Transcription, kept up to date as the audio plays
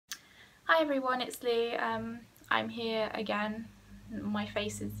Hi everyone, it's Lee. I'm here again. My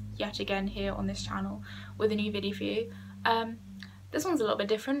face is yet again here on this channel with a new video for you. This one's a little bit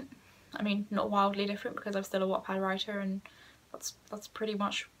different. I mean, not wildly different because I'm still a Wattpad writer and that's pretty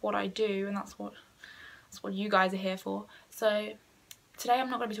much what I do, and that's what you guys are here for. So today I'm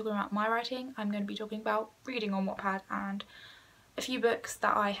not going to be talking about my writing. I'm going to be talking about reading on Wattpad and a few books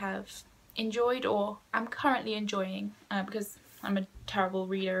that I have enjoyed or am currently enjoying, because I'm a terrible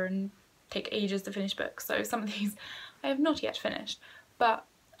reader and take ages to finish books, so some of these I have not yet finished, but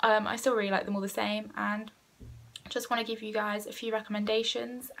I still really like them all the same, and just want to give you guys a few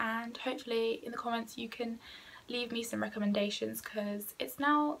recommendations, and hopefully in the comments you can leave me some recommendations because it's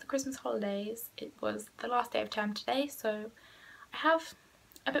now the Christmas holidays. It was the last day of term today, so I have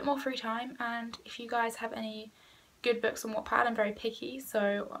a bit more free time, and if you guys have any good books on Wattpad, I'm very picky,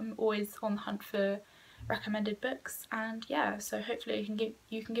 so I'm always on the hunt for recommended books, and yeah, so hopefully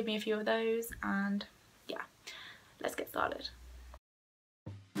you can give me a few of those, and yeah, let's get started.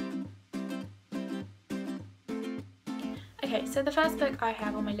 Okay, so the first book I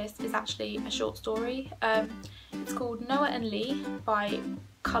have on my list is actually a short story. It's called Noah and Lee by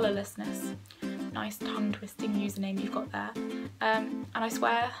Colourlessness. Nice tongue-twisting username you've got there. And I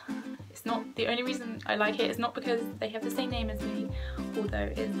swear it's not the only reason I like it. It's not because they have the same name as Lee, although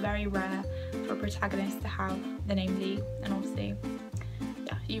it is very rare for a protagonist to have the name Lee, and obviously,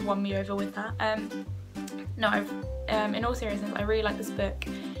 yeah, you won me over with that. In all seriousness, I really like this book.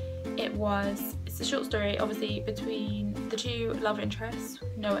 It's a short story, obviously, between the two love interests,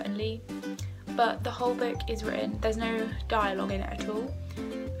 Noah and Lee, but the whole book is written, there's no dialogue in it at all,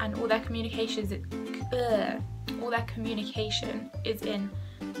 and all their communication is in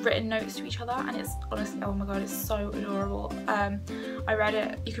written notes to each other, and it's honestly, oh my god, it's so adorable. I read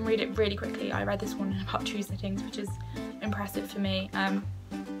it, you can read it really quickly. I read this one in about 2 sittings, which is impressive for me.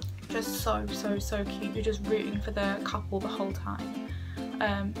 Just so cute. You're just rooting for the couple the whole time.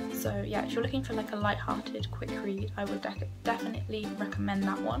 So yeah, if you're looking for like a light-hearted quick read, I would definitely recommend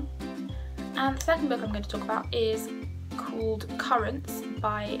that one. And the second book I'm going to talk about is called Currents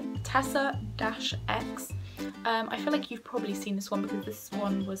by Tessa-X. I feel like you've probably seen this one because this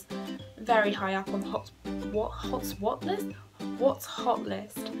one was very high up on the What's Hot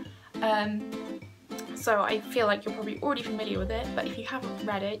list. So I feel like you're probably already familiar with it, but if you haven't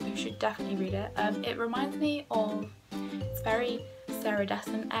read it, you should definitely read it. It reminds me of, it's very Sarah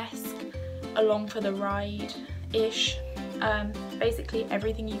Dessen-esque, Along for the Ride-ish. Basically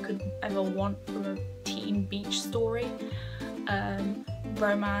everything you could ever want from a teen beach story.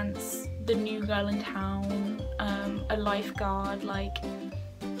 Romance, the new girl in town, a lifeguard, like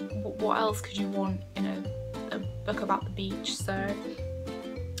what else could you want in a book about the beach? So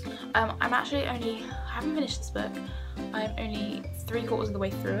I haven't finished this book. I'm only 3/4 of the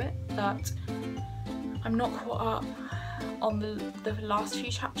way through it, but I'm not caught up on the last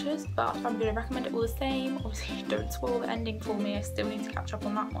few chapters, but I'm going to recommend it all the same. Obviously don't spoil the ending for me, I still need to catch up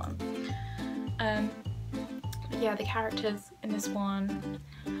on that one. But yeah, the characters in this one,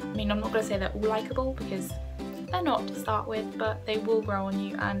 I mean, I'm not going to say they're all likeable because they're not to start with, but they will grow on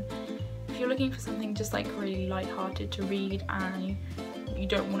you, and if you're looking for something just like really light-hearted to read and you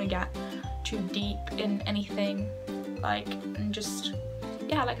don't want to get too deep in anything, and just,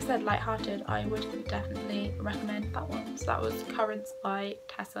 yeah, like I said, light-hearted, I would definitely recommend that one. So that was Currents by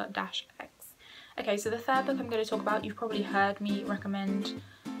Tessa-X. Okay, so the third book I'm going to talk about, you've probably heard me recommend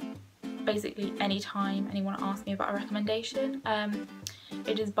basically any time anyone asks me about a recommendation.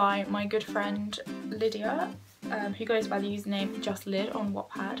 It is by my good friend Lydia, who goes by the username JustLyd on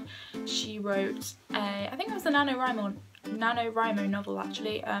Wattpad. She wrote I think it was a NaNoWriMo novel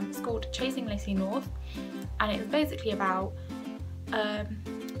actually. It's called Chasing Lacey North, and it's basically about the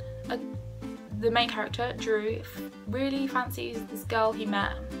main character, Drew, really fancies this girl he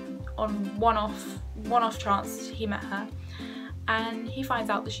met on one-off chance he met her, and he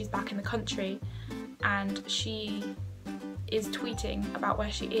finds out that she's back in the country and she is tweeting about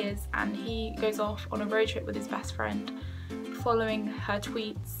where she is, and he goes off on a road trip with his best friend, following her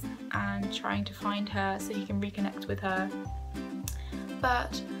tweets and trying to find her so he can reconnect with her.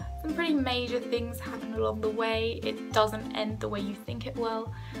 But some pretty major things happen along the way. It doesn't end the way you think it will.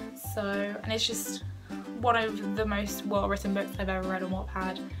 And it's just one of the most well-written books I've ever read on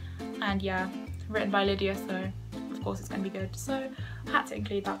Wattpad. And yeah, written by Lydia, so of course it's going to be good. So I had to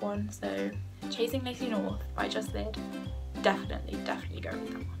include that one. So Chasing Lacey North by JustLyd. Definitely go with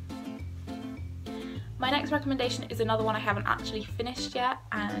that one. My next recommendation is another one I haven't actually finished yet,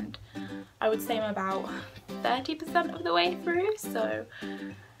 and I would say I'm about 30% of the way through, so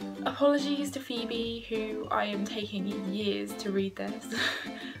apologies to Phoebe, who I am taking years to read this,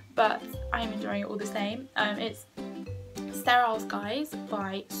 but I am enjoying it all the same. It's Sterile Skies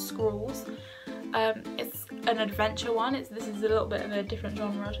by Scrawls. It's an adventure one. This is a little bit of a different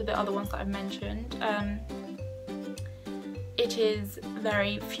genre to the other ones that I've mentioned. It is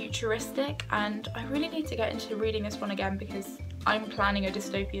very futuristic, and I really need to get into reading this one again because I'm planning a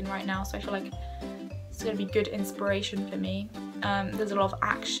dystopian right now, so I feel like it's going to be good inspiration for me. There's a lot of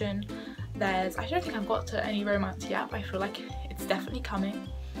action. I don't think I've got to any romance yet, but I feel like it's definitely coming.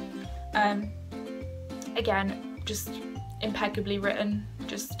 Again, just impeccably written,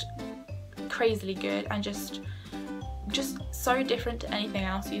 just crazily good, and just so different to anything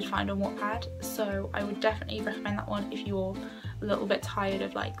else you'd find on Wattpad. So I would definitely recommend that one if you're a little bit tired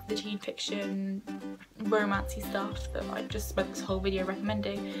of like the teen fiction romancy stuff that I've just spent this whole video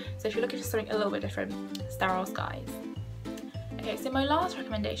recommending. So if you're looking for something a little bit different, Sterile Skies. Okay, so my last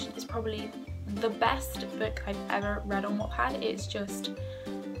recommendation is probably the best book I've ever read on Wattpad. It's just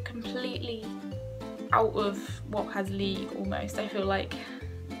completely out of Wattpad's league almost. I feel like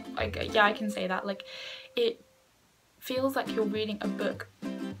yeah, I can say that. Like, it feels like you're reading a book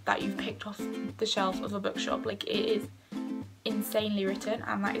that you've picked off the shelf of a bookshop. Like, it is insanely written,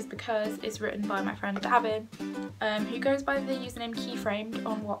 and that is because it's written by my friend Davin, who goes by the username Keyframed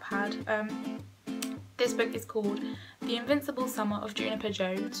on Wattpad. This book is called The Invincible Summer of Juniper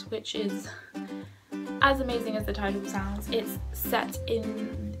Jones, which is as amazing as the title sounds. It's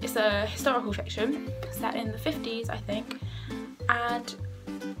a historical fiction set in the 50s, I think, and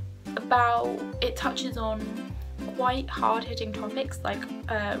it touches on quite hard-hitting topics like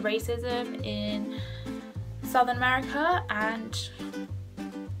racism in Southern America, and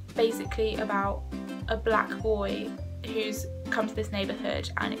basically about a black boy who's come to this neighbourhood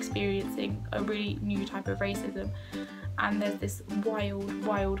and experiencing a really new type of racism. And there's this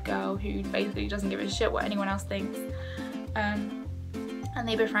wild girl who basically doesn't give a shit what anyone else thinks, and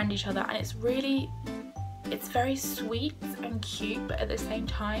they befriend each other, and it's very sweet and cute, but at the same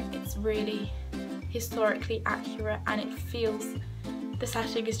time it's really historically accurate, and it feels, the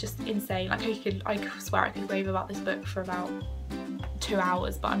setting is just insane. Like, I swear I could rave about this book for about 2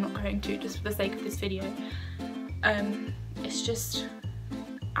 hours, but I'm not going to, just for the sake of this video. It's just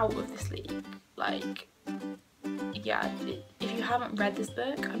out of this league. Like, yeah, if you haven't read this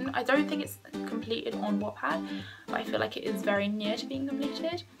book, I don't think it's completed on Wattpad, but I feel like it is very near to being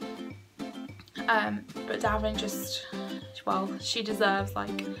completed. But Davin just, well, she deserves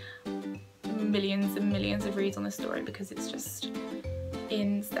like millions and millions of reads on this story because it's just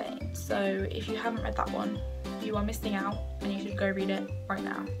insane. So if you haven't read that one, you are missing out, and you should go read it right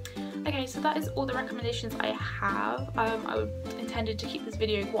now. Okay, so that is all the recommendations I have. I intended to keep this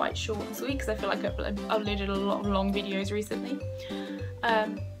video quite short and sweet because I feel like I've uploaded a lot of long videos recently.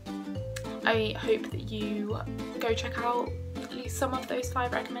 I hope that you go check out at least some of those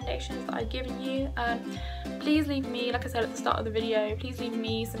 5 recommendations that I've given you. Please leave me, like I said at the start of the video, please leave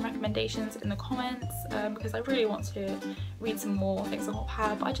me some recommendations in the comments, because I really want to read some more things on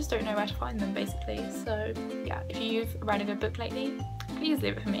Wattpad, but I just don't know where to find them basically. So yeah, if you've read a good book lately, please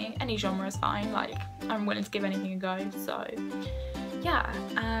leave it for me. Any genre is fine, like I'm willing to give anything a go. So yeah,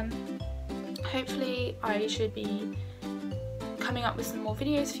 hopefully I should be coming up with some more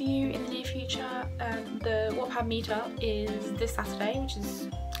videos for you in the near future. The Wattpad meetup is this Saturday, which is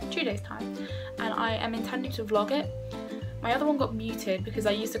 2 days time, and I am intending to vlog it. My other one got muted because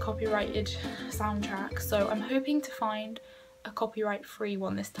I used a copyrighted soundtrack, so I'm hoping to find a copyright free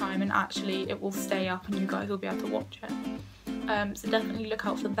one this time, and actually it will stay up and you guys will be able to watch it. So definitely look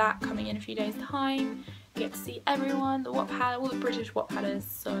out for that coming in a few days time. You get to see everyone, the Wattpad, all the British Wattpadders,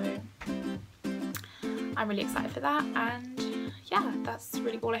 so I'm really excited for that. And yeah, that's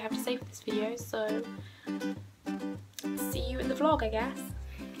really all I have to say for this video, so see you in the vlog, I guess.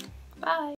 Bye!